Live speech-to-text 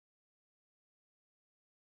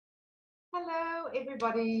Hello,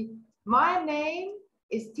 everybody. My name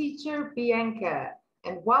is Teacher Bianka,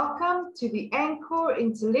 and welcome to the ANGKOR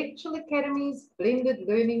Intellectual Academy's Blended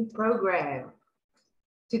Learning Program.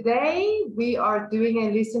 Today, we are doing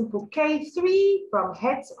a lesson for K3 from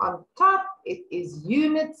Hats on Top. It is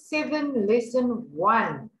Unit 7, Lesson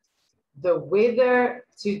 1, the weather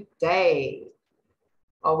today.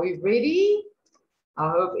 Are we ready? I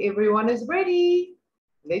hope everyone is ready.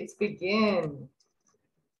 Let's begin.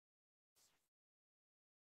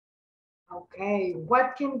 Okay,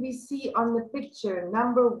 what can we see on the picture?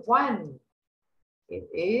 Number 1, it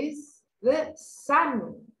is the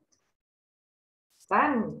sun.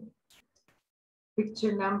 Sun.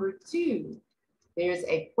 Picture number 2, there's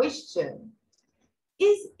a question.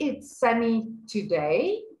 Is it sunny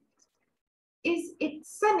today? Is it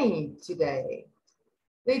sunny today?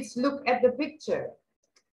 Let's look at the picture.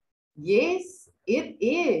 Yes, it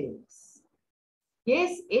is.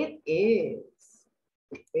 Yes, it is.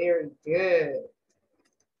 Very good.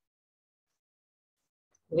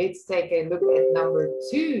 Let's take a look at number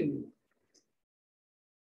 2.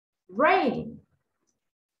 Rain.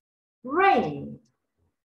 Rain.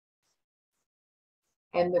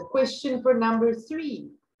 And the question for number 3.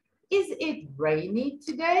 Is it rainy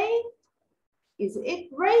today? Is it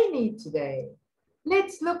rainy today?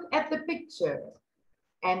 Let's look at the picture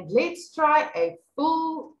and let's try a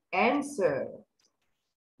full answer.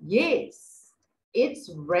 Yes,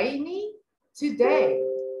 it's rainy today.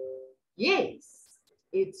 Yes,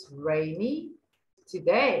 it's rainy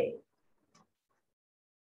today.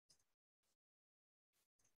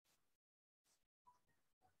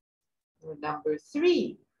 Number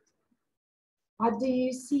 3, what do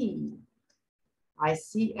you see? I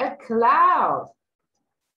see a cloud.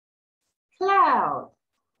 Cloud.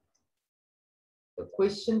 The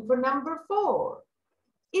question for number 4,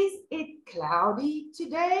 is it cloudy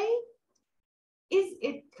today? Is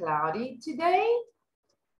it cloudy today?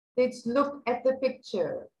 Let's look at the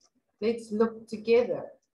picture. Let's look together.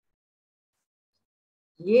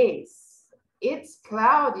 Yes, it's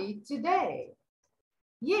cloudy today.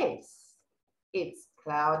 Yes, it's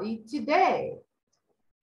cloudy today.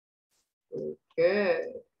 Good.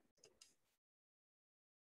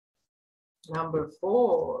 Number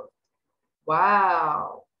 4.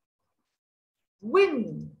 Wow.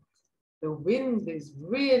 Wind. The wind is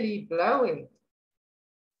really blowing.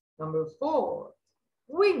 Number 4.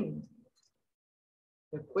 Wind.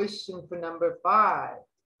 The question for number 5.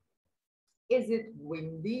 Is it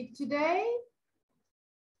windy today?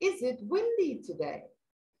 Is it windy today?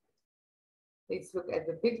 Let's look at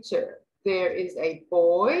the picture. There is a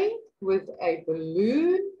boy with a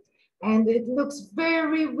balloon and it looks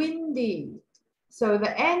very windy. So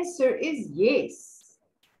the answer is yes.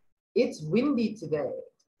 It's windy today.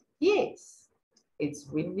 Yes, it's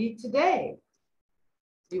windy today.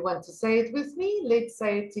 You want to say it with me? Let's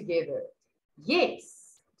say it together.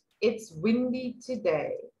 Yes, it's windy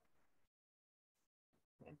today.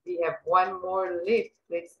 And we have one more left.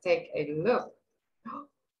 Let's take a look.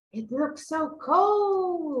 It looks so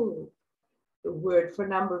cold. The word for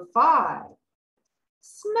number 5,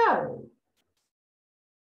 snow.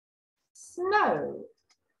 Snow.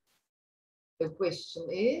 The question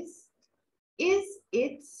is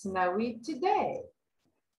it snowy today?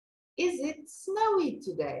 Is it snowy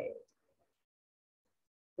today?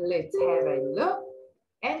 Let's have a look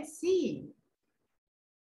and see.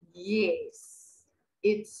 Yes,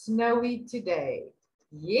 it's snowy today.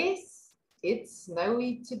 Yes, it's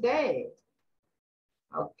snowy today.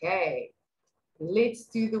 Okay, let's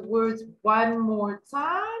do the words one more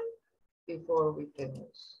time before we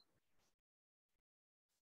finish.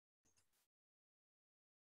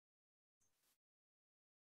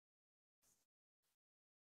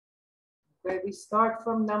 Where we start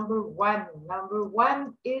from number 1. Number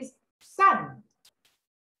 1 is sun.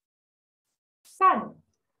 Sun.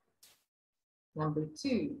 Number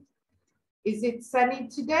 2. Is it sunny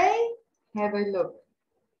today? Have a look.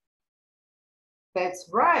 That's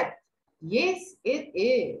right. Yes, it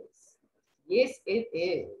is. Yes, it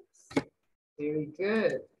is. Very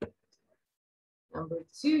good. Number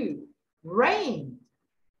 2, rain.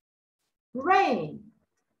 Rain.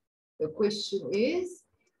 The question is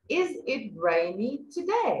it rainy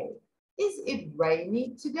today? Is it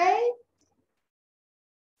rainy today?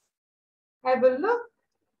 Have a look.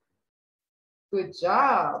 Good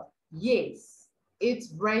job. Yes,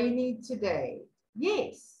 it's rainy today.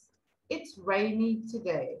 Yes, it's rainy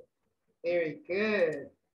today. Very good.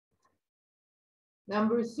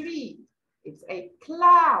 Number 3, it's a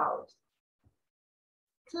cloud.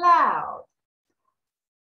 Cloud.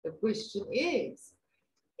 The question is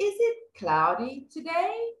it cloudy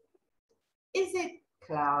today? Is it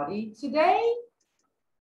cloudy today?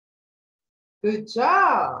 Good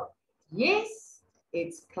job. Yes,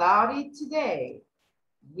 it's cloudy today.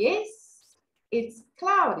 Yes, it's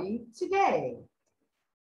cloudy today.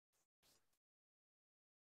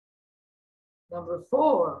 Number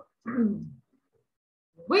 4,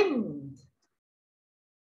 wind.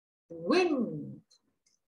 Wind.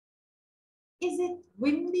 Is it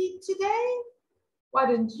windy today? Why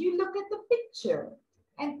don't you look at the picture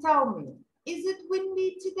and tell me, is it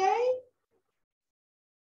windy today?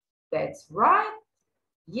 That's right.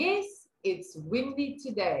 Yes, it's windy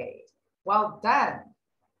today. Well done.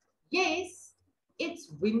 Yes, it's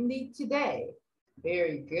windy today.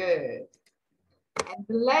 Very good. And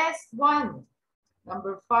the last one,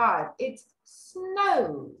 number 5, it's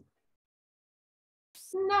snow.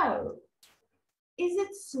 Snow. Is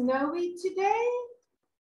it snowy today?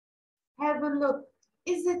 Have a look.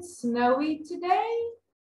 Is it snowy today?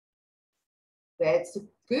 That's a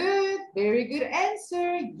good, very good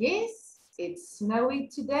answer. Yes, it's snowy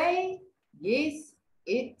today. Yes,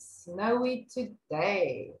 it's snowy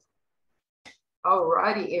today.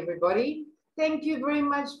 Alrighty, everybody. Thank you very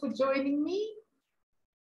much for joining me.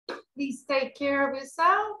 Please take care of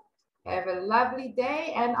yourself. Have a lovely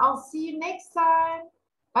day, and I'll see you next time.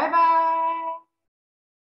 Bye-bye.